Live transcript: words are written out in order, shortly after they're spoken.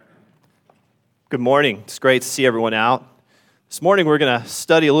Good morning. It's great to see everyone out. This morning we're going to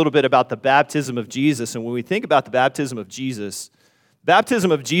study a little bit about the baptism of Jesus. And when we think about the baptism of Jesus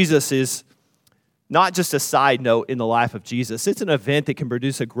is not just a side note in the life of Jesus. It's an event that can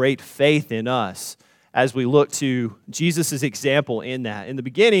produce a great faith in us as we look to Jesus' example in that. In the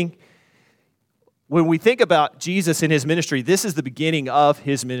beginning, when we think about Jesus and his ministry, this is the beginning of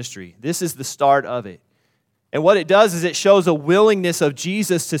his ministry. This is the start of it. And what it does is it shows a willingness of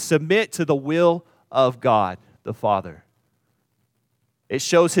Jesus to submit to the will of God, the Father. It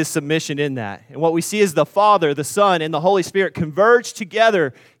shows his submission in that. And what we see is the Father, the Son, and the Holy Spirit converge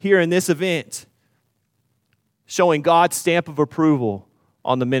together here in this event, showing God's stamp of approval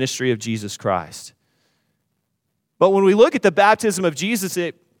on the ministry of Jesus Christ. But when we look at the baptism of Jesus,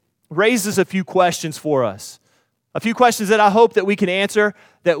 it raises a few questions for us. A few questions that I hope that we can answer,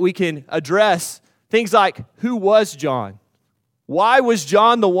 that we can address. Things like, who was John? Why was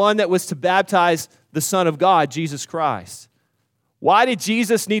John the one that was to baptize the Son of God, Jesus Christ? Why did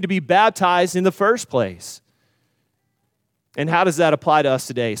Jesus need to be baptized in the first place? And how does that apply to us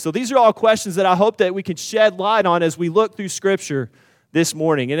today? So these are all questions that I hope that we can shed light on as we look through Scripture this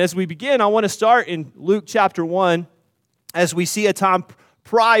morning. And as we begin, I want to start in Luke chapter 1 as we see a time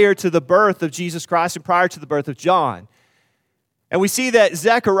prior to the birth of Jesus Christ and prior to the birth of John. And we see that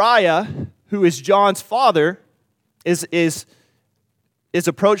Zechariah, who is John's father, is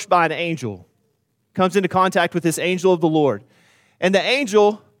approached by an angel, comes into contact with this angel of the Lord. And the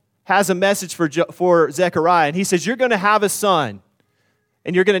angel has a message for Zechariah, and he says, you're going to have a son,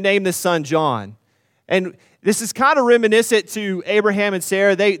 and you're going to name this son John. And this is kind of reminiscent to Abraham and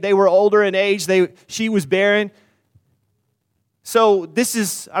Sarah. They were older in age. She was barren. So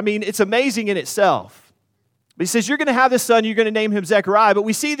it's amazing in itself. But he says, you're going to have this son, you're going to name him Zechariah. But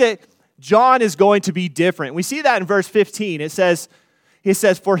we see that John is going to be different. We see that in verse 15. It says,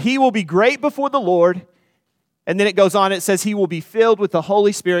 for he will be great before the Lord. And then it goes on, it says he will be filled with the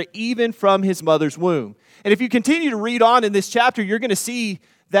Holy Spirit even from his mother's womb. And if you continue to read on in this chapter, you're going to see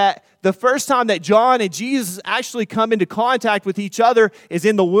that the first time that John and Jesus actually come into contact with each other is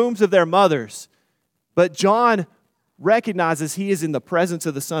in the wombs of their mothers. But John recognizes he is in the presence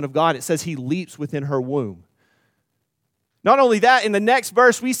of the Son of God. It says he leaps within her womb. Not only that, in the next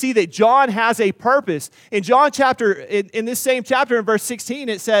verse, we see that John has a purpose. In this same chapter, in verse 16,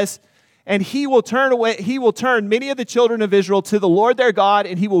 it says, and he will turn many of the children of Israel to the Lord their God,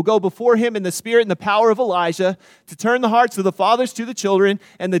 and he will go before him in the spirit and the power of Elijah to turn the hearts of the fathers to the children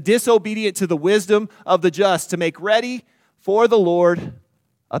and the disobedient to the wisdom of the just, to make ready for the Lord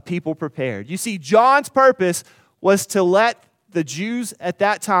a people prepared. You see, John's purpose was to let the Jews at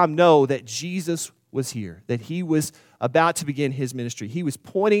that time know that Jesus was here, that he was about to begin his ministry. He was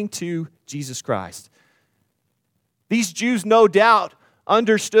pointing to Jesus Christ. These Jews, no doubt,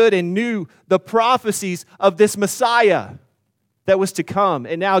 understood and knew the prophecies of this Messiah that was to come.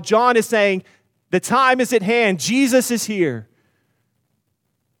 And now John is saying, the time is at hand. Jesus is here.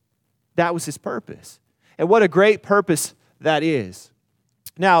 That was his purpose. And what a great purpose that is.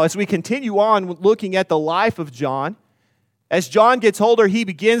 Now, as we continue on looking at the life of John, as John gets older, he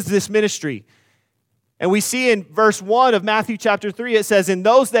begins this ministry. And we see in verse 1 of Matthew chapter 3, it says, in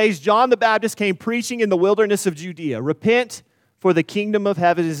those days, John the Baptist came preaching in the wilderness of Judea. Repent, for the kingdom of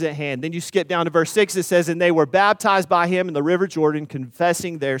heaven is at hand. Then you skip down to verse 6, it says, and they were baptized by him in the river Jordan,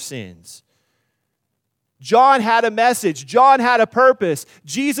 confessing their sins. John had a message. John had a purpose.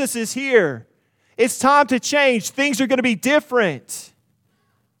 Jesus is here. It's time to change. Things are going to be different.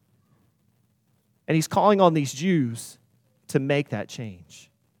 And he's calling on these Jews to make that change,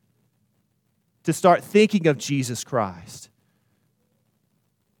 to start thinking of Jesus Christ.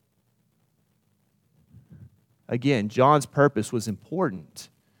 Again, John's purpose was important.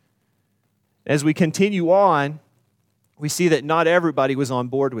 As we continue on, we see that not everybody was on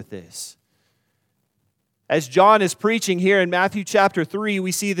board with this. As John is preaching here in Matthew chapter 3,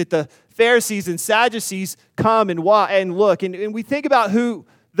 we see that the Pharisees and Sadducees come and look. And we think about who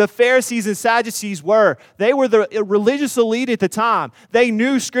the Pharisees and Sadducees were. They were the religious elite at the time. They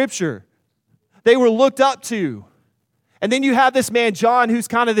knew Scripture. They were looked up to. And then you have this man, John, who's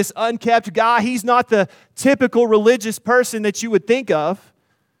kind of this unkept guy. He's not the typical religious person that you would think of.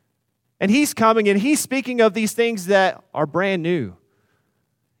 And he's coming and he's speaking of these things that are brand new.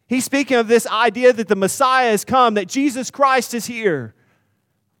 He's speaking of this idea that the Messiah has come, that Jesus Christ is here.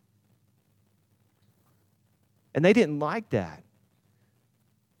 And they didn't like that.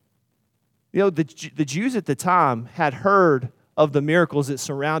 You know, the Jews at the time had heard of the miracles that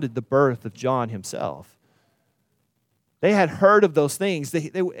surrounded the birth of John himself. They had heard of those things,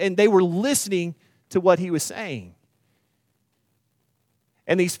 and they were listening to what he was saying.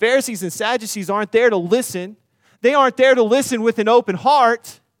 And these Pharisees and Sadducees aren't there to listen. They aren't there to listen with an open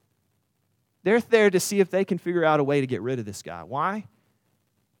heart. They're there to see if they can figure out a way to get rid of this guy. Why?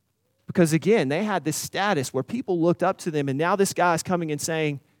 Because again, they had this status where people looked up to them, and now this guy is coming and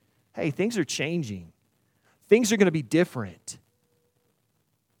saying, hey, things are changing. Things are going to be different.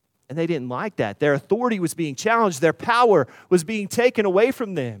 And they didn't like that. Their authority was being challenged. Their power was being taken away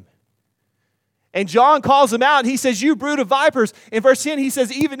from them. And John calls them out, and he says, you brood of vipers. In verse 10, he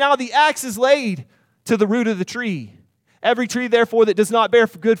says, even now the axe is laid to the root of the tree. Every tree, therefore, that does not bear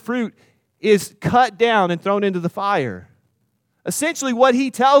good fruit is cut down and thrown into the fire. Essentially, what he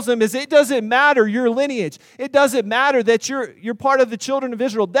tells them is it doesn't matter your lineage. It doesn't matter that you're part of the children of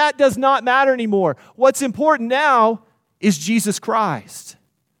Israel. That does not matter anymore. What's important now is Jesus Christ.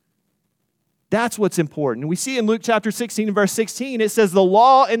 That's what's important. We see in Luke chapter 16 and verse 16, it says, the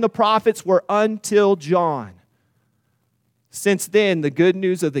law and the prophets were until John. Since then, the good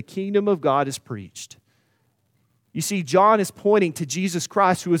news of the kingdom of God is preached. You see, John is pointing to Jesus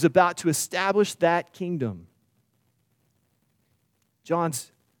Christ, who is about to establish that kingdom.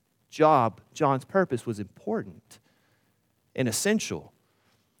 John's job, John's purpose was important and essential.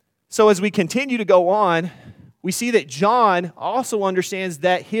 So as we continue to go on, we see that John also understands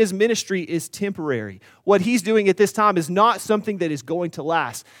that his ministry is temporary. What he's doing at this time is not something that is going to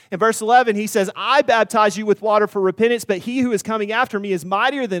last. In verse 11, he says, I baptize you with water for repentance, but he who is coming after me is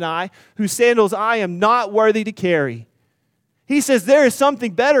mightier than I, whose sandals I am not worthy to carry. He says there is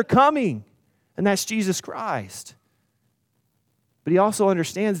something better coming, and that's Jesus Christ. But he also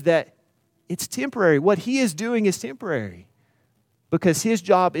understands that it's temporary. What he is doing is temporary, because his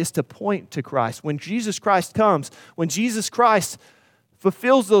job is to point to Christ. When Jesus Christ comes, when Jesus Christ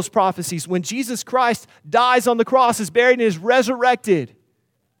fulfills those prophecies, when Jesus Christ dies on the cross, is buried, and is resurrected,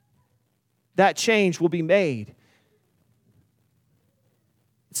 that change will be made.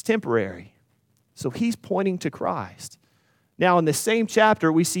 It's temporary. So he's pointing to Christ. Now, in the same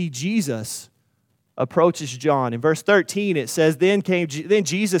chapter, we see Jesus approaches John. In verse 13, it says, Then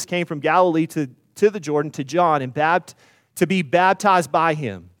Jesus came from Galilee to the Jordan to John and to be baptized by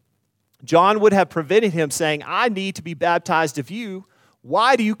him. John would have prevented him, saying, I need to be baptized of you.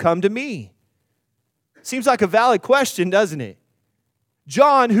 Why do you come to me? Seems like a valid question, doesn't it?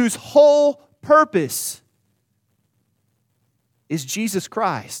 John, whose whole purpose is Jesus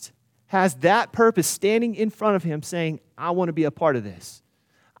Christ, has that purpose standing in front of him saying, I want to be a part of this.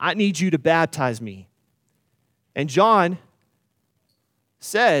 I need you to baptize me. And John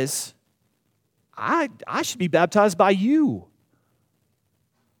says, I should be baptized by you.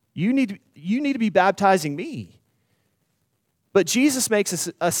 You need to be baptizing me. But Jesus makes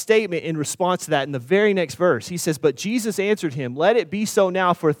a statement in response to that in the very next verse. He says, but Jesus answered him, let it be so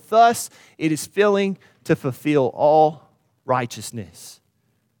now, for thus it is filling to fulfill all righteousness.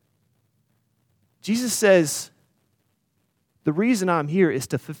 Jesus says, the reason I'm here is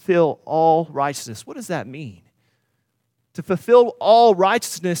to fulfill all righteousness. What does that mean? To fulfill all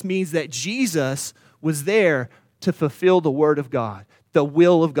righteousness means that Jesus was there to fulfill the word of God, the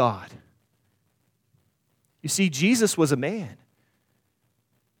will of God. You see, Jesus was a man.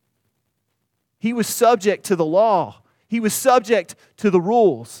 He was subject to the law. He was subject to the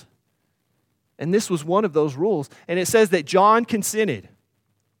rules. And this was one of those rules. And it says that John consented.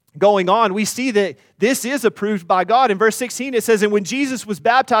 Going on, we see that this is approved by God. In verse 16, it says, and when Jesus was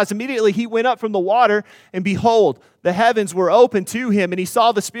baptized, immediately he went up from the water, and behold, the heavens were opened to him, and he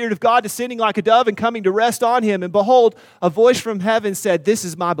saw the Spirit of God descending like a dove and coming to rest on him. And behold, a voice from heaven said, this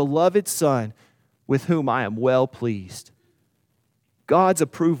is my beloved Son, with whom I am well pleased. God's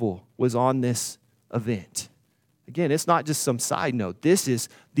approval was on this event. Again, it's not just some side note. This is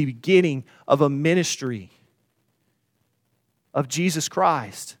the beginning of a ministry of Jesus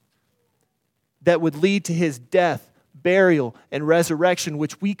Christ that would lead to his death, burial, and resurrection,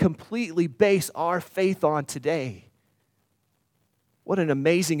 which we completely base our faith on today. What an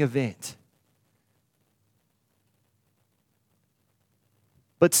amazing event.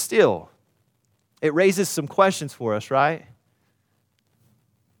 But still, it raises some questions for us, right?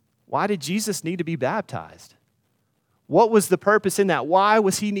 Why did Jesus need to be baptized? What was the purpose in that? Why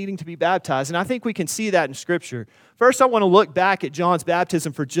was he needing to be baptized? And I think we can see that in Scripture. First, I want to look back at John's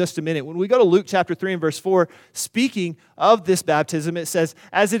baptism for just a minute. When we go to Luke chapter 3 and verse 4, speaking of this baptism, it says,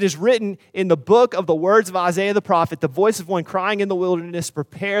 as it is written in the book of the words of Isaiah the prophet, the voice of one crying in the wilderness,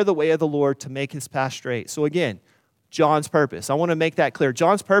 prepare the way of the Lord to make his path straight. So again, John's purpose. I want to make that clear.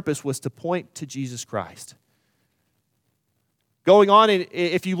 John's purpose was to point to Jesus Christ. Going on,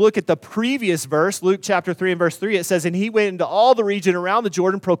 if you look at the previous verse, Luke chapter 3 and verse 3, it says, and he went into all the region around the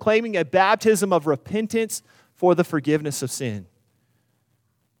Jordan, proclaiming a baptism of repentance for the forgiveness of sin.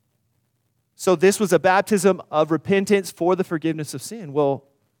 So this was a baptism of repentance for the forgiveness of sin. Well,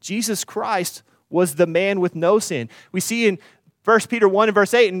 Jesus Christ was the man with no sin. We see in 1 Peter 1 and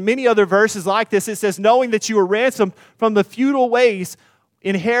verse 8 and many other verses like this, it says, knowing that you were ransomed from the futile ways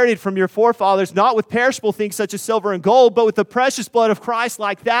inherited from your forefathers, not with perishable things such as silver and gold, but with the precious blood of Christ,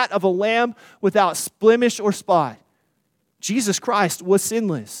 like that of a lamb without blemish or spot. Jesus Christ was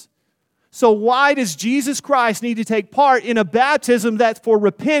sinless. So why does Jesus Christ need to take part in a baptism that's for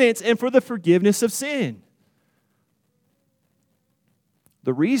repentance and for the forgiveness of sin?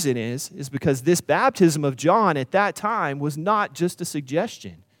 The reason is because this baptism of John at that time was not just a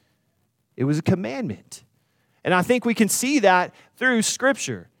suggestion. It was a commandment. And I think we can see that through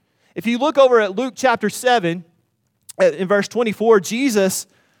Scripture. If you look over at Luke chapter 7, in verse 24, Jesus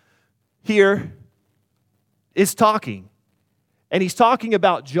here is talking. And he's talking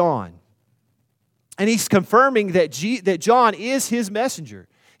about John. And he's confirming that John is his messenger.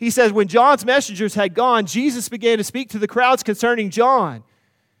 He says, when John's messengers had gone, Jesus began to speak to the crowds concerning John.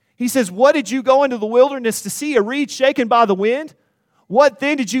 He says, what did you go into the wilderness to see? A reed shaken by the wind? What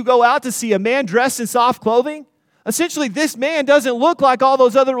then did you go out to see? A man dressed in soft clothing? Essentially, this man doesn't look like all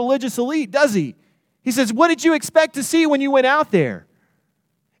those other religious elite, does he? He says, what did you expect to see when you went out there?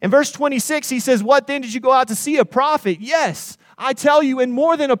 In verse 26, he says, what then did you go out to see? A prophet? Yes, I tell you, and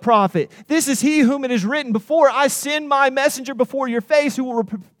more than a prophet. This is he whom it is written, before I send my messenger before your face, who will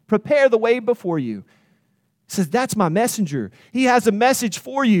prepare the way before you. He says, that's my messenger. He has a message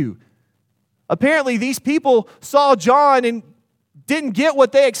for you. Apparently, these people saw John and didn't get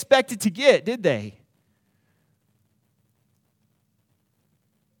what they expected to get, did they?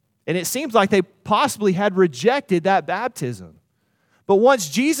 And it seems like they possibly had rejected that baptism. But once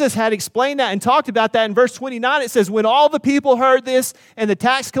Jesus had explained that and talked about that in verse 29, it says, when all the people heard this, and the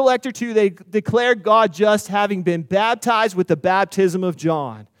tax collector too, they declared God just, having been baptized with the baptism of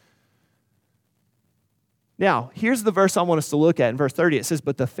John. Now, here's the verse I want us to look at. In verse 30, it says,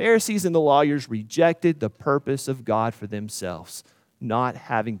 but the Pharisees and the lawyers rejected the purpose of God for themselves, not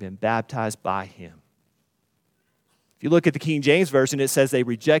having been baptized by him. If you look at the King James Version, it says they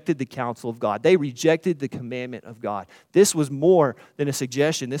rejected the counsel of God. They rejected the commandment of God. This was more than a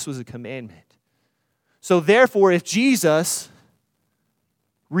suggestion. This was a commandment. So therefore, if Jesus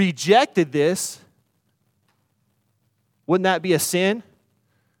rejected this, wouldn't that be a sin?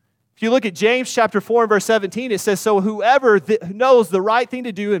 If you look at James chapter 4 and verse 17, it says, so whoever knows the right thing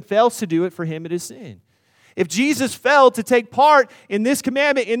to do and fails to do it, for him it is sin. If Jesus failed to take part in this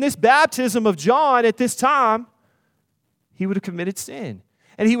commandment, in this baptism of John at this time, he would have committed sin.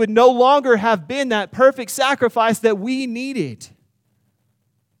 And he would no longer have been that perfect sacrifice that we needed.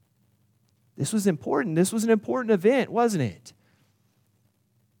 This was important. This was an important event, wasn't it?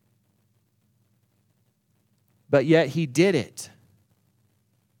 But yet he did it.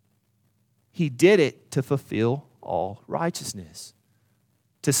 He did it to fulfill all righteousness,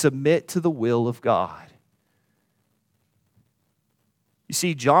 to submit to the will of God. You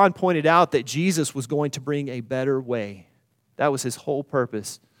see, John pointed out that Jesus was going to bring a better way. That was his whole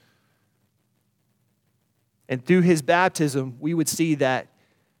purpose. And through his baptism, we would see that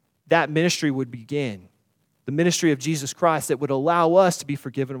ministry would begin. The ministry of Jesus Christ that would allow us to be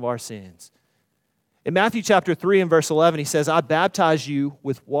forgiven of our sins. In Matthew chapter 3 and verse 11, he says, I baptize you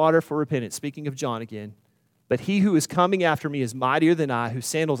with water for repentance. Speaking of John again. But he who is coming after me is mightier than I, whose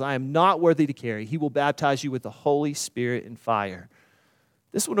sandals I am not worthy to carry. He will baptize you with the Holy Spirit and fire.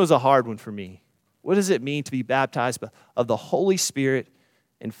 This one was a hard one for me. What does it mean to be baptized of the Holy Spirit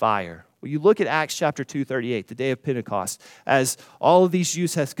and fire? Well, you look at Acts chapter 2:38, the day of Pentecost. As all of these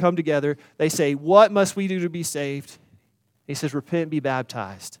youths have come together, they say, what must we do to be saved? He says, repent and be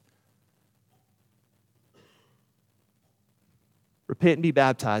baptized. Repent and be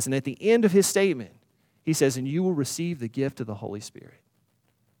baptized. And at the end of his statement, he says, and you will receive the gift of the Holy Spirit.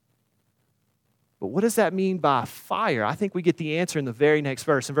 But what does that mean by fire? I think we get the answer in the very next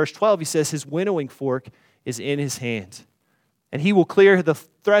verse. In verse 12, he says, his winnowing fork is in his hand. And he will clear the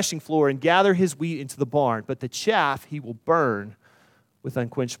threshing floor and gather his wheat into the barn. But the chaff he will burn with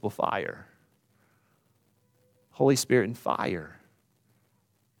unquenchable fire. Holy Spirit and fire.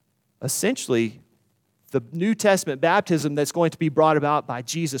 Essentially, the New Testament baptism that's going to be brought about by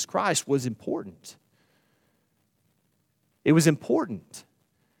Jesus Christ was important. It was important.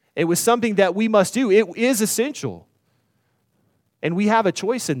 It was something that we must do. It is essential. And we have a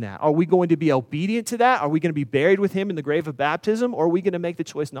choice in that. Are we going to be obedient to that? Are we going to be buried with him in the grave of baptism? Or are we going to make the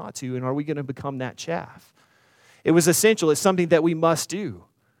choice not to? And are we going to become that chaff? It was essential. It's something that we must do.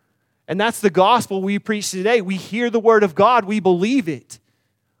 And that's the gospel we preach today. We hear the word of God. We believe it.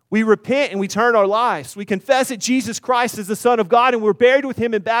 We repent and we turn our lives. We confess that Jesus Christ is the Son of God and we're buried with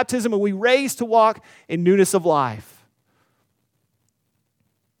him in baptism and we raise to walk in newness of life.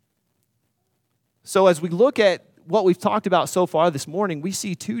 So as we look at what we've talked about so far this morning, we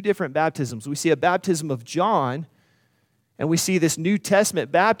see two different baptisms. We see a baptism of John and we see this New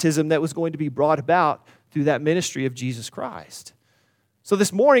Testament baptism that was going to be brought about through that ministry of Jesus Christ. So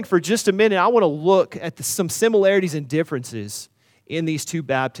this morning, for just a minute, I want to look at some similarities and differences in these two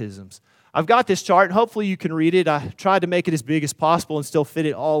baptisms. I've got this chart, and hopefully you can read it. I tried to make it as big as possible and still fit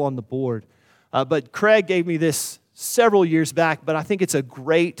it all on the board. But Craig gave me this several years back, but I think it's a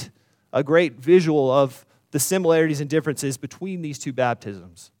great visual of the similarities and differences between these two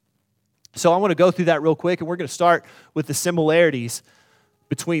baptisms. So I want to go through that real quick, and we're going to start with the similarities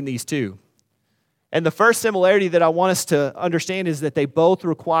between these two. And the first similarity that I want us to understand is that they both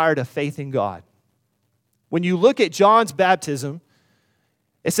required a faith in God. When you look at John's baptism,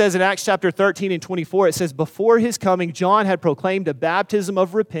 it says in Acts chapter 13 and 24, it says, before his coming, John had proclaimed a baptism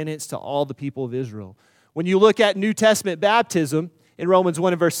of repentance to all the people of Israel. When you look at New Testament baptism in Romans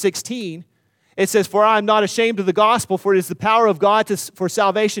 1 and verse 16, it says, for I am not ashamed of the gospel, for it is the power of God for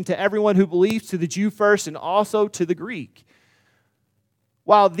salvation to everyone who believes, to the Jew first and also to the Greek.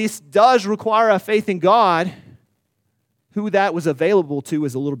 While this does require a faith in God, who that was available to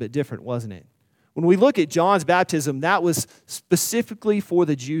is a little bit different, wasn't it? When we look at John's baptism, that was specifically for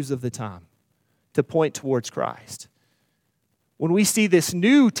the Jews of the time to point towards Christ. When we see this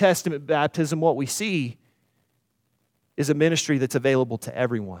New Testament baptism, what we see is a ministry that's available to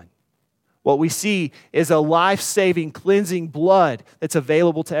everyone. What we see is a life-saving, cleansing blood that's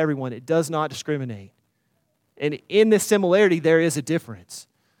available to everyone. It does not discriminate. And in this similarity, there is a difference.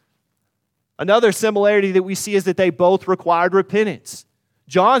 Another similarity that we see is that they both required repentance.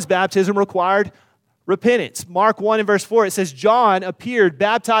 John's baptism required repentance. Mark 1 and verse 4, it says, John appeared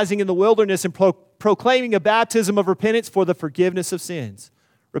baptizing in the wilderness and proclaiming a baptism of repentance for the forgiveness of sins.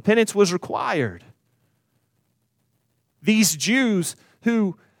 Repentance was required. These Jews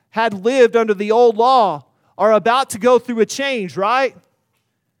who had lived under the old law are about to go through a change, right?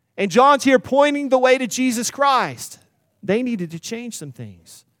 And John's here pointing the way to Jesus Christ. They needed to change some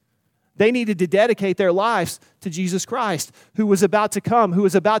things. They needed to dedicate their lives to Jesus Christ, who was about to come, who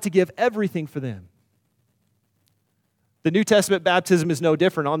was about to give everything for them. The New Testament baptism is no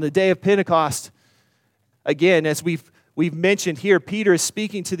different. On the day of Pentecost, again, as we've mentioned here, Peter is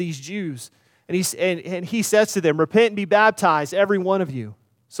speaking to these Jews, and he says to them, repent and be baptized, every one of you.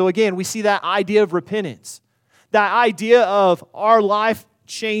 So again, we see that idea of repentance, that idea of our life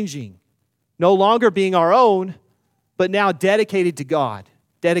changing, no longer being our own, but now dedicated to God,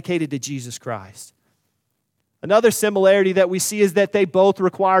 dedicated to Jesus Christ. Another similarity that we see is that they both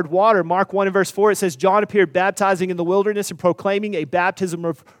required water. Mark 1 and verse 4, it says, John appeared baptizing in the wilderness and proclaiming a baptism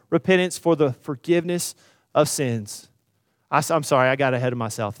of repentance for the forgiveness of sins. I'm sorry, I got ahead of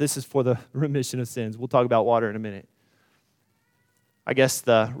myself. This is for the remission of sins. We'll talk about water in a minute. I guess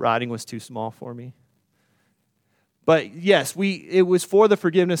the writing was too small for me. But yes, it was for the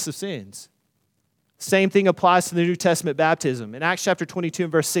forgiveness of sins. Same thing applies to the New Testament baptism. In Acts chapter 22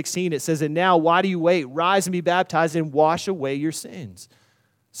 and verse 16, it says, and now why do you wait? Rise and be baptized and wash away your sins.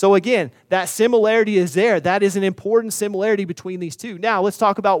 So again, that similarity is there. That is an important similarity between these two. Now, let's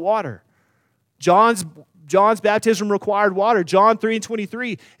talk about water. John's baptism required water. John 3 and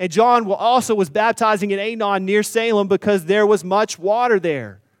 23. And John also was baptizing in Aenon near Salem because there was much water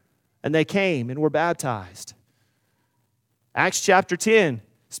there. And they came and were baptized. Acts chapter 10.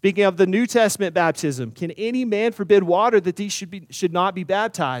 Speaking of the New Testament baptism, can any man forbid water that these should not be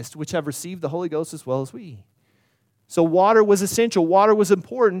baptized, which have received the Holy Ghost as well as we? So water was essential. Water was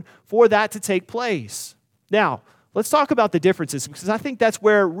important for that to take place. Now, let's talk about the differences, because I think that's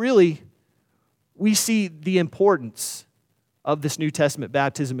where really we see the importance of this New Testament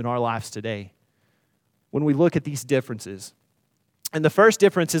baptism in our lives today when we look at these differences. And the first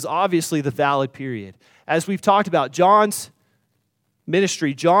difference is obviously the valid period. As we've talked about, John's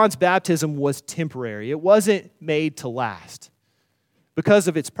ministry, John's baptism was temporary. It wasn't made to last because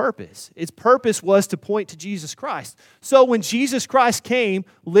of its purpose. Its purpose was to point to Jesus Christ. So when Jesus Christ came,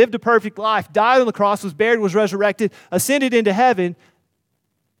 lived a perfect life, died on the cross, was buried, was resurrected, ascended into heaven,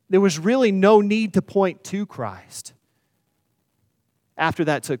 there was really no need to point to Christ after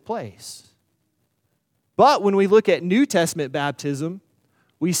that took place. But when we look at New Testament baptism,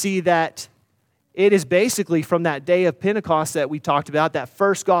 we see that it is basically from that day of Pentecost that we talked about, that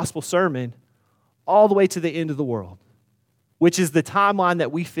first gospel sermon, all the way to the end of the world, which is the timeline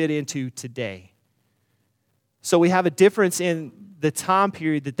that we fit into today. So we have a difference in the time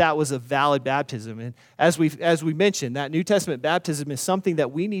period that was a valid baptism. And as we mentioned, that New Testament baptism is something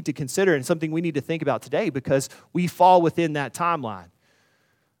that we need to consider and something we need to think about today because we fall within that timeline.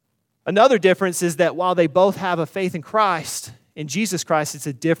 Another difference is that while they both have a faith in Christ, in Jesus Christ, it's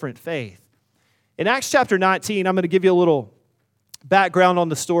a different faith. In Acts chapter 19, I'm going to give you a little background on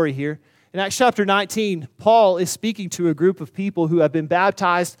the story here. In Acts chapter 19, Paul is speaking to a group of people who have been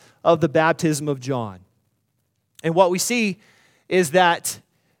baptized of the baptism of John. And what we see is that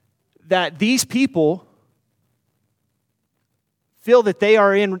these people feel that they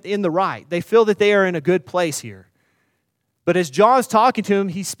are in the right. They feel that they are in a good place here. But as John's talking to him,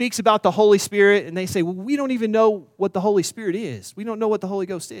 he speaks about the Holy Spirit, and they say, well, we don't even know what the Holy Spirit is. We don't know what the Holy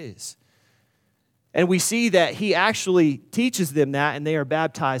Ghost is. And we see that he actually teaches them that, and they are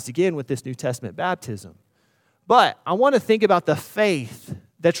baptized again with this New Testament baptism. But I want to think about the faith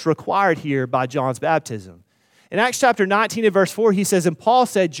that's required here by John's baptism. In Acts chapter 19 and verse 4, he says, and Paul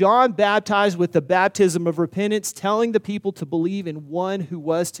said, John baptized with the baptism of repentance, telling the people to believe in one who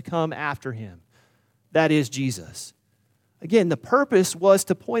was to come after him. That is Jesus. Again, the purpose was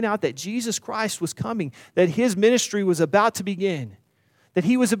to point out that Jesus Christ was coming, that his ministry was about to begin, that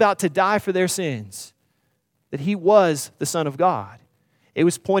he was about to die for their sins, that he was the Son of God. It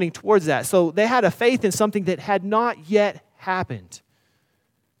was pointing towards that. So they had a faith in something that had not yet happened.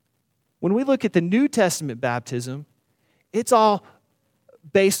 When we look at the New Testament baptism, it's all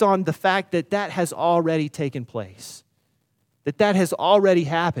based on the fact that has already taken place, that has already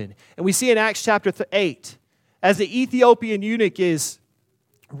happened. And we see in Acts chapter 8, as the Ethiopian eunuch is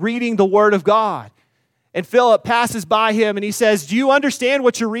reading the Word of God, and Philip passes by him and he says, do you understand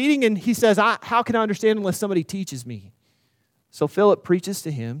what you're reading? And he says, how can I understand unless somebody teaches me? So Philip preaches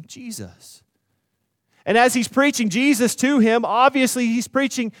to him Jesus. And as he's preaching Jesus to him, obviously he's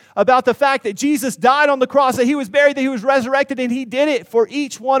preaching about the fact that Jesus died on the cross, that he was buried, that he was resurrected, and he did it for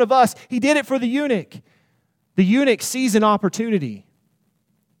each one of us. He did it for the eunuch. The eunuch sees an opportunity.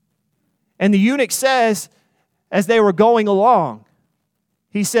 And the eunuch says, as they were going along,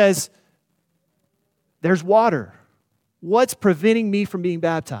 he says, there's water. What's preventing me from being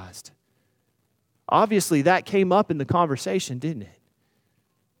baptized? Obviously, that came up in the conversation, didn't it?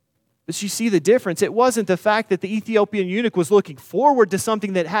 But you see the difference. It wasn't the fact that the Ethiopian eunuch was looking forward to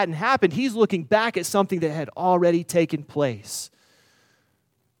something that hadn't happened. He's looking back at something that had already taken place.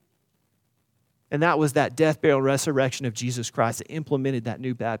 And that was that death, burial, and resurrection of Jesus Christ that implemented that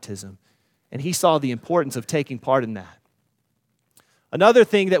new baptism. And he saw the importance of taking part in that. Another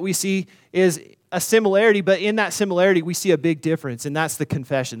thing that we see is a similarity, but in that similarity, we see a big difference, and that's the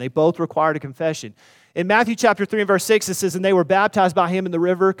confession. They both required a confession. In Matthew chapter 3 and verse 6, it says, and they were baptized by him in the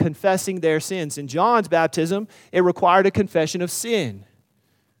river, confessing their sins. In John's baptism, it required a confession of sin.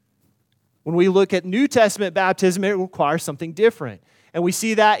 When we look at New Testament baptism, it requires something different. And we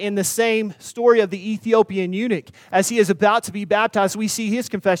see that in the same story of the Ethiopian eunuch. As he is about to be baptized, we see his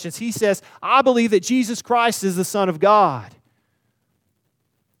confessions. He says, I believe that Jesus Christ is the Son of God.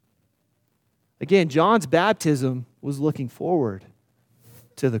 Again, John's baptism was looking forward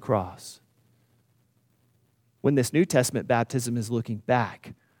to the cross. When this New Testament baptism is looking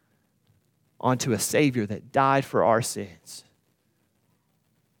back onto a Savior that died for our sins.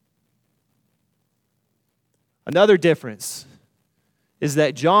 Another difference is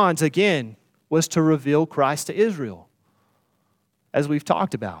that John's, again, was to reveal Christ to Israel, as we've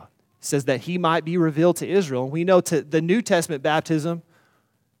talked about. It says that he might be revealed to Israel. And we know the New Testament baptism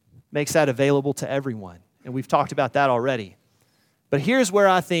makes that available to everyone. And we've talked about that already. But here's where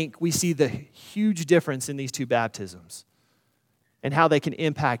I think we see the huge difference in these two baptisms and how they can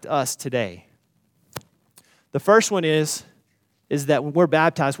impact us today. The first one is that when we're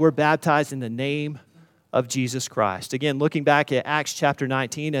baptized in the name of Jesus Christ. Again, looking back at Acts chapter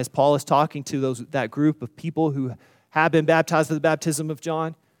 19, as Paul is talking to that group of people who have been baptized with the baptism of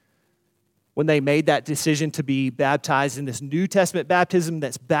John, when they made that decision to be baptized in this New Testament baptism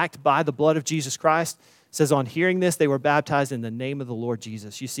that's backed by the blood of Jesus Christ, it says on hearing this, they were baptized in the name of the Lord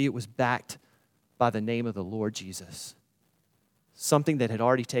Jesus. You see, it was backed by the name of the Lord Jesus. Something that had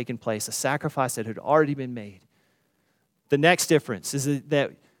already taken place, a sacrifice that had already been made. The next difference is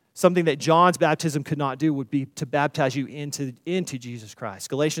that something that John's baptism could not do would be to baptize you into Jesus Christ.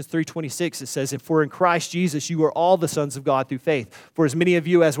 Galatians 3:26, it says, "And for in Christ Jesus you are all the sons of God through faith. For as many of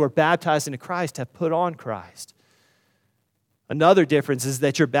you as were baptized into Christ have put on Christ." Another difference is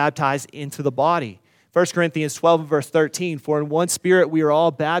that you're baptized into the body. 1 Corinthians 12 verse 13, "For in one spirit we are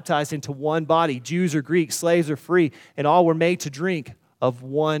all baptized into one body, Jews or Greeks, slaves or free, and all were made to drink of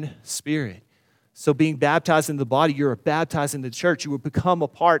one spirit." So being baptized in the body, you're baptized in the church. You will become a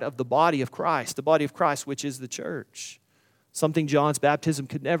part of the body of Christ, which is the church. something John's baptism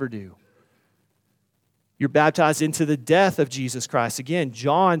could never do. You're baptized into the death of Jesus Christ. Again,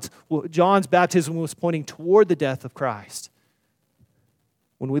 John's baptism was pointing toward the death of Christ.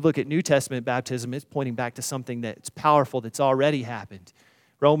 When we look at New Testament baptism, it's pointing back to something that's powerful, that's already happened.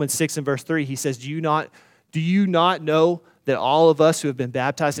 Romans 6 and verse 3, he says, Do you not know that all of us who have been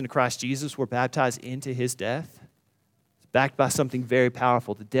baptized into Christ Jesus were baptized into his death? It's backed by something very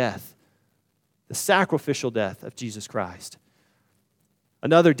powerful, the death, the sacrificial death of Jesus Christ.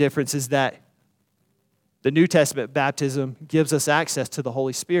 Another difference is that the New Testament baptism gives us access to the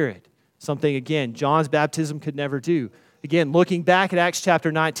Holy Spirit. Something, again, John's baptism could never do. Again, looking back at Acts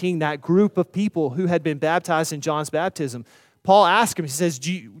chapter 19, that group of people who had been baptized in John's baptism, Paul asked him, he says,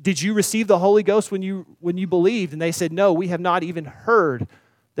 did you receive the Holy Ghost when you believed? And they said, no, we have not even heard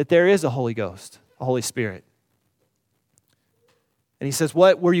that there is a Holy Ghost, a Holy Spirit. And he says,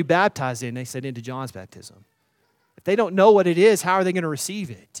 what were you baptized in? And they said, into John's baptism. If they don't know what it is, how are they going to receive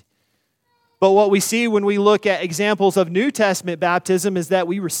it? But what we see when we look at examples of New Testament baptism is that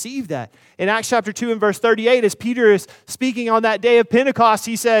we receive that. In Acts chapter 2 and verse 38, as Peter is speaking on that day of Pentecost,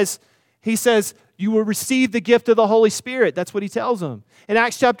 he says, you will receive the gift of the Holy Spirit. That's what he tells them. In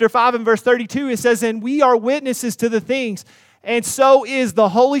Acts chapter 5 and verse 32, it says, and we are witnesses to the things, and so is the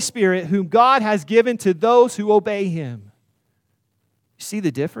Holy Spirit, whom God has given to those who obey him. You see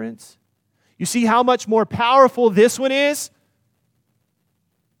the difference? You see how much more powerful this one is?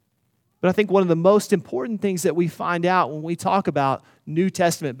 But I think one of the most important things that we find out when we talk about New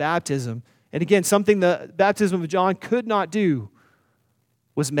Testament baptism, and again, something the baptism of John could not do,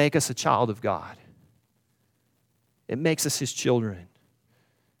 was make us a child of God. It makes us his children.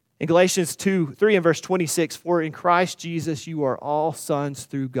 In Galatians 2:3 and verse 26, for in Christ Jesus you are all sons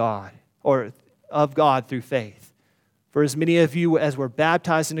through God, or of God through faith. For as many of you as were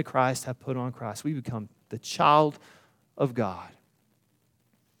baptized into Christ have put on Christ. We become the child of God.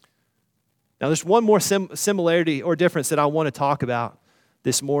 Now, there's one more similarity or difference that I want to talk about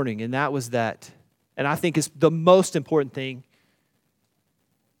this morning, and that was that, and I think is the most important thing,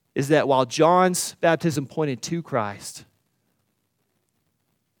 is that while John's baptism pointed to Christ,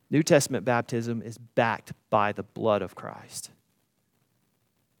 New Testament baptism is backed by the blood of Christ.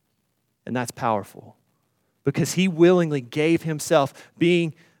 And that's powerful because he willingly gave himself,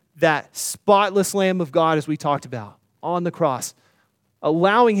 being that spotless Lamb of God, as we talked about, on the cross,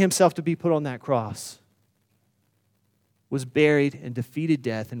 allowing himself to be put on that cross, was buried and defeated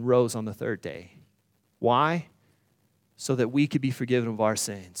death and rose on the third day. Why? So that we could be forgiven of our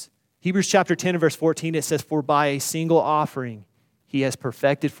sins. Hebrews chapter 10 and verse 14, it says, for by a single offering he has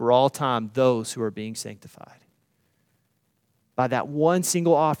perfected for all time those who are being sanctified. By that one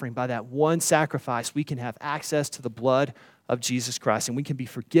single offering, by that one sacrifice, we can have access to the blood of Jesus Christ, and we can be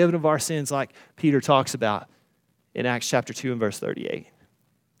forgiven of our sins like Peter talks about in Acts chapter 2 and verse 38.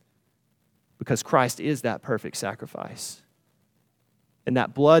 Because Christ is that perfect sacrifice. And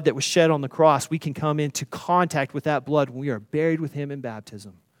that blood that was shed on the cross, we can come into contact with that blood when we are buried with him in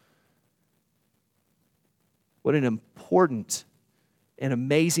baptism. What an important and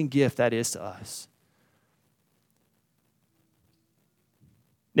amazing gift that is to us.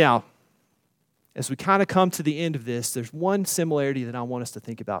 Now, as we kind of come to the end of this, there's one similarity that I want us to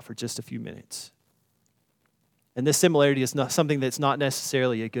think about for just a few minutes. And this similarity is not something that's not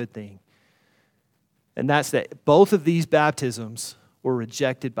necessarily a good thing. And that's that both of these baptisms were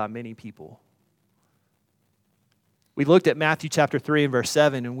rejected by many people. We looked at Matthew chapter 3 and verse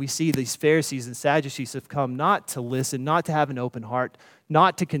 7, and we see these Pharisees and Sadducees have come not to listen, not to have an open heart,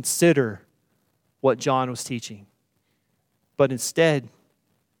 not to consider what John was teaching, but instead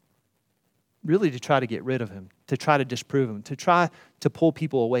really to try to get rid of him, to try to disprove him, to try to pull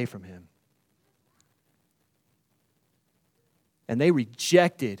people away from him. And they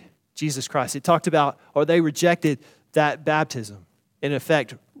rejected Jesus Christ. It talked about, or they rejected that baptism. In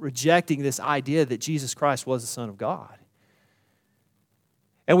effect, rejecting this idea that Jesus Christ was the Son of God.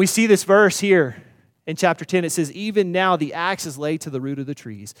 And we see this verse here in chapter 10. It says, even now the axe is laid to the root of the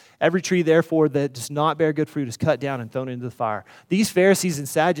trees. Every tree, therefore, that does not bear good fruit is cut down and thrown into the fire. These Pharisees and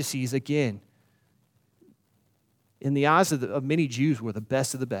Sadducees, again, in the eyes of many Jews, were the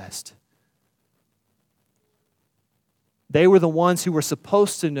best of the best. They were the ones who were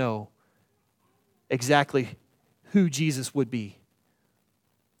supposed to know exactly who Jesus would be.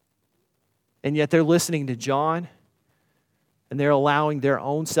 And yet they're listening to John, and they're allowing their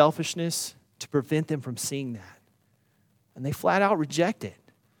own selfishness to prevent them from seeing that. And they flat out reject it.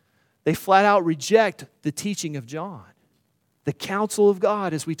 They flat out reject the teaching of John, the counsel of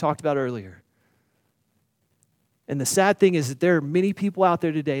God, as we talked about earlier. And the sad thing is that there are many people out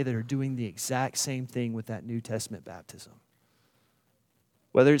there today that are doing the exact same thing with that New Testament baptism.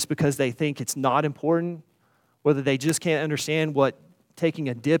 whether it's because they think it's not important, whether they just can't understand what taking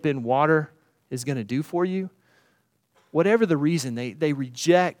a dip in water is going to do for you, whatever the reason, they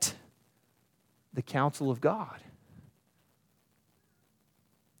reject the counsel of God.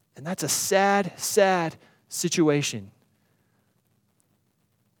 And that's a sad, sad situation.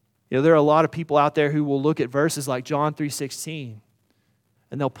 You know, there are a lot of people out there who will look at verses like John 3:16,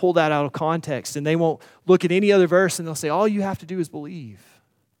 and they'll pull that out of context, and they won't look at any other verse, and they'll say, all you have to do is believe.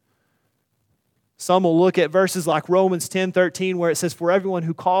 Some will look at verses like Romans 10:13, where it says, for everyone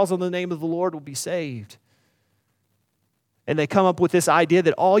who calls on the name of the Lord will be saved. And they come up with this idea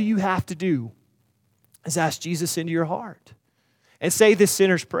that all you have to do is ask Jesus into your heart and say this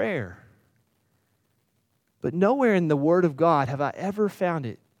sinner's prayer. But nowhere in the Word of God have I ever found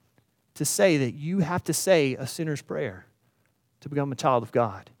it to say that you have to say a sinner's prayer to become a child of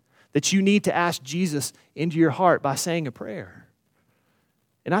God. That you need to ask Jesus into your heart by saying a prayer.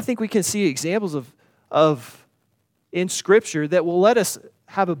 And I think we can see examples of in Scripture that will let us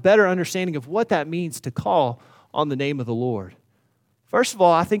have a better understanding of what that means to call on the name of the Lord. First of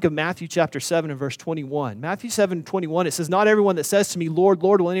all, I think of Matthew chapter 7 and verse 21. Matthew 7:21, it says, not everyone that says to me, Lord,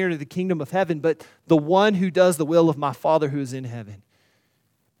 Lord, will enter into the kingdom of heaven, but the one who does the will of my Father who is in heaven.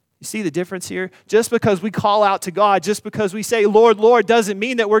 You see the difference here? Just because we call out to God, just because we say, Lord, Lord, doesn't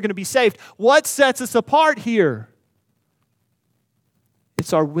mean that we're going to be saved. What sets us apart here?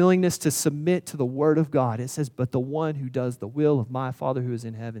 It's our willingness to submit to the Word of God. It says, but the one who does the will of my Father who is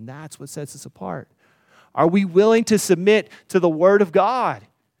in heaven. That's what sets us apart. Are we willing to submit to the Word of God?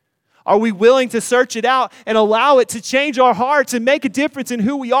 Are we willing to search it out and allow it to change our hearts and make a difference in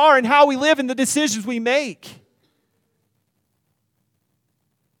who we are and how we live and the decisions we make?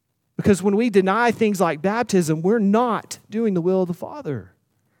 Because when we deny things like baptism, we're not doing the will of the Father.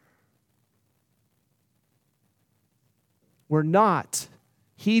 We're not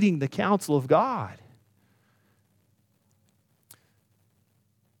heeding the counsel of God.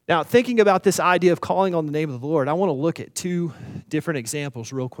 Now, thinking about this idea of calling on the name of the Lord, I want to look at two different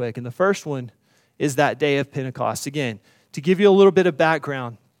examples real quick. And the first one is that day of Pentecost. Again, to give you a little bit of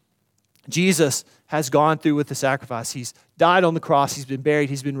background, Jesus has gone through with the sacrifice. He's died on the cross. He's been buried.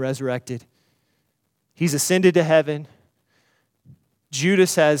 He's been resurrected. He's ascended to heaven.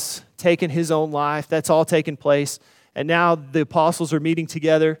 Judas has taken his own life. That's all taken place. And now the apostles are meeting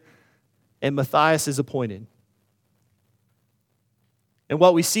together, and Matthias is appointed. And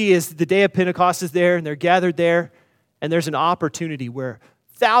what we see is the day of Pentecost is there, and they're gathered there, and there's an opportunity where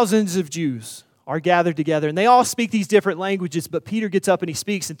thousands of Jews are gathered together, and they all speak these different languages, but Peter gets up and he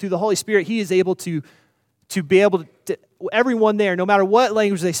speaks, and through the Holy Spirit, he is able to be able to, everyone there, no matter what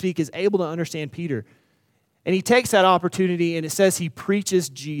language they speak, is able to understand Peter. And he takes that opportunity, and it says he preaches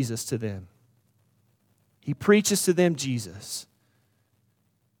Jesus to them. He preaches to them Jesus.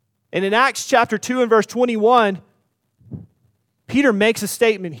 And in Acts chapter 2 and verse 21, Peter makes a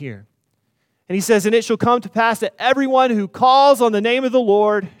statement here. And he says, and it shall come to pass that everyone who calls on the name of the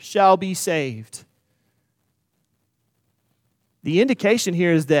Lord shall be saved. The indication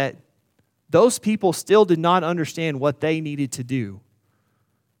here is that those people still did not understand what they needed to do.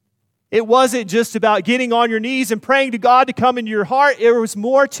 It wasn't just about getting on your knees and praying to God to come into your heart. There was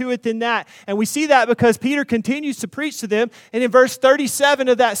more to it than that. And we see that because Peter continues to preach to them. And in verse 37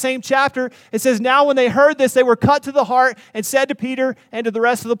 of that same chapter, it says, now when they heard this, they were cut to the heart and said to Peter and to the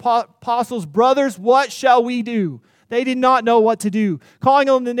rest of the apostles, brothers, what shall we do? They did not know what to do. Calling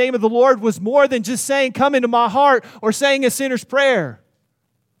on the name of the Lord was more than just saying, come into my heart, or saying a sinner's prayer.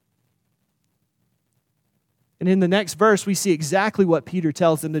 And in the next verse, we see exactly what Peter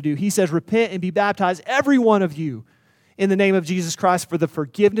tells them to do. He says, repent and be baptized, every one of you, in the name of Jesus Christ for the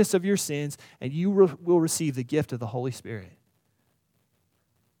forgiveness of your sins, and you will receive the gift of the Holy Spirit.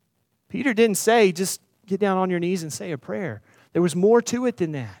 Peter didn't say, just get down on your knees and say a prayer. There was more to it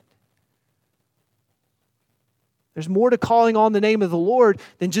than that. There's more to calling on the name of the Lord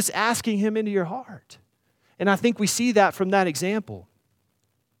than just asking Him into your heart. And I think we see that from that example.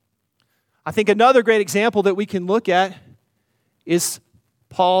 I think another great example that we can look at is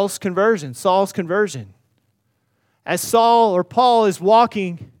Saul's conversion. As Paul is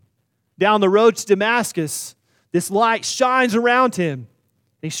walking down the road to Damascus, this light shines around him, and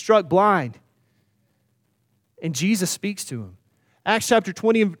he's struck blind. And Jesus speaks to him. Acts chapter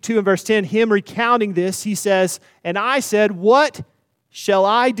 22 and verse 10, him recounting this, he says, and I said, what shall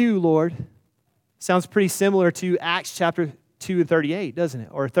I do, Lord? Sounds pretty similar to Acts chapter 2 and 38, doesn't it?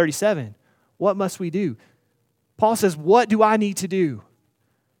 Or 37. What must we do? Paul says, what do I need to do?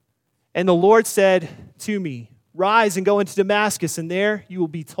 And the Lord said to me, rise and go into Damascus, and there you will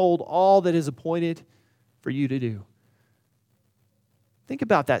be told all that is appointed for you to do. Think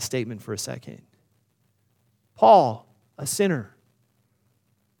about that statement for a second. Paul, a sinner,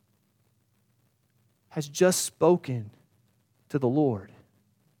 has just spoken to the Lord,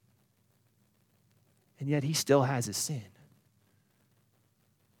 and yet he still has his sin.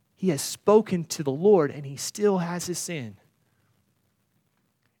 He has spoken to the Lord, and he still has his sin.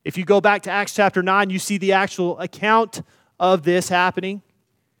 If you go back to Acts chapter 9, you see the actual account of this happening.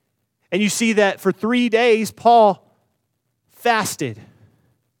 And you see that for 3 days, Paul fasted.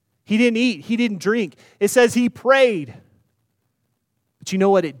 He didn't eat. He didn't drink. It says he prayed. But you know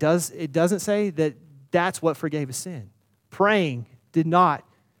what it does? It doesn't say that that's what forgave his sin. Praying did not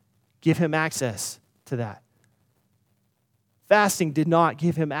give him access to that. Fasting did not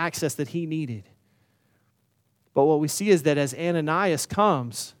give him access that he needed. But what we see is that as Ananias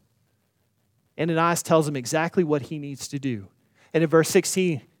comes, Ananias tells him exactly what he needs to do. And in verse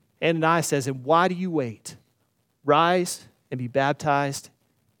 16, Ananias says, "And why do you wait? Rise and be baptized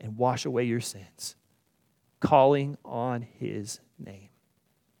and wash away your sins, calling on his name."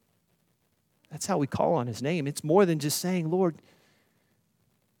 That's how we call on his name. It's more than just saying, Lord.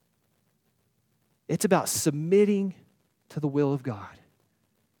 It's about submitting to the will of God.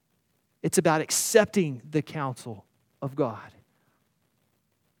 It's about accepting the counsel of God.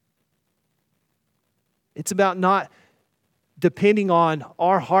 It's about not depending on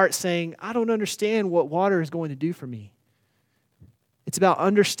our heart saying, I don't understand what water is going to do for me. It's about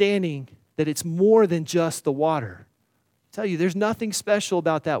understanding that it's more than just the water. I tell you, there's nothing special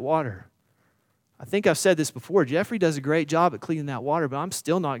about that water. I think I've said this before. Jeffrey does a great job at cleaning that water, but I'm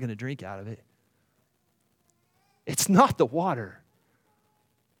still not going to drink out of it. It's not the water.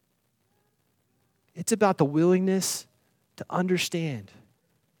 It's about the willingness to understand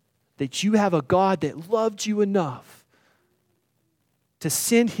that you have a God that loved you enough to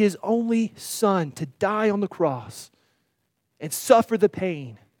send his only son to die on the cross and suffer the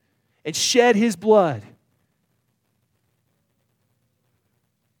pain and shed his blood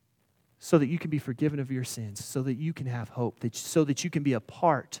so that you can be forgiven of your sins, so that you can have hope, so that you can be a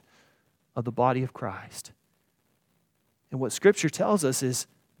part of the body of Christ. And what Scripture tells us is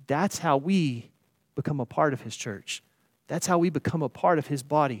that's how we become a part of his church. That's how we become a part of his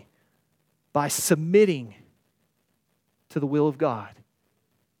body, by submitting to the will of God,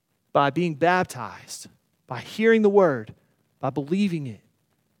 by being baptized, by hearing the word, by believing it,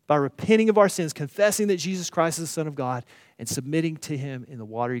 by repenting of our sins, confessing that Jesus Christ is the Son of God, and submitting to him in the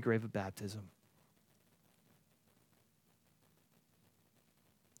watery grave of baptism.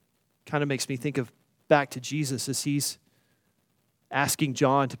 Kind of makes me think of back to Jesus as he's asking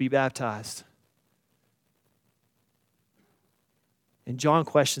John to be baptized. And John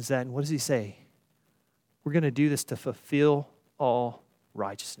questions that, and what does he say? We're going to do this to fulfill all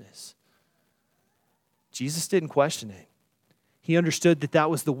righteousness. Jesus didn't question it. He understood that that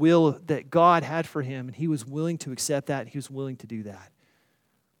was the will that God had for him, and he was willing to accept that. He was willing to do that.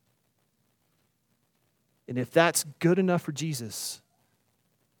 And if that's good enough for Jesus,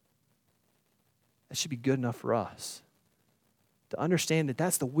 that should be good enough for us. To understand that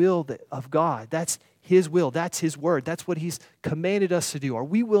that's the will of God. That's his will. That's his word. That's what he's commanded us to do. Are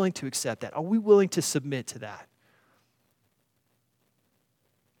we willing to accept that? Are we willing to submit to that?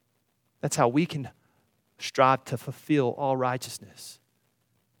 That's how we can strive to fulfill all righteousness.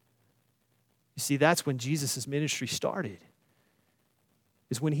 You see, that's when Jesus' ministry started,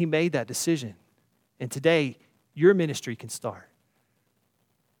 is when he made that decision. And today, your ministry can start.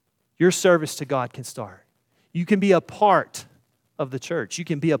 Your service to God can start. You can be a part of the church. You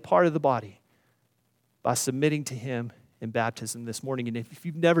can be a part of the body by submitting to him in baptism this morning. And if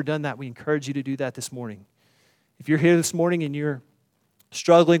you've never done that, we encourage you to do that this morning. If you're here this morning and you're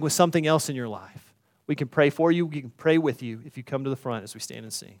struggling with something else in your life, we can pray for you. We can pray with you if you come to the front as we stand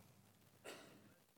and sing.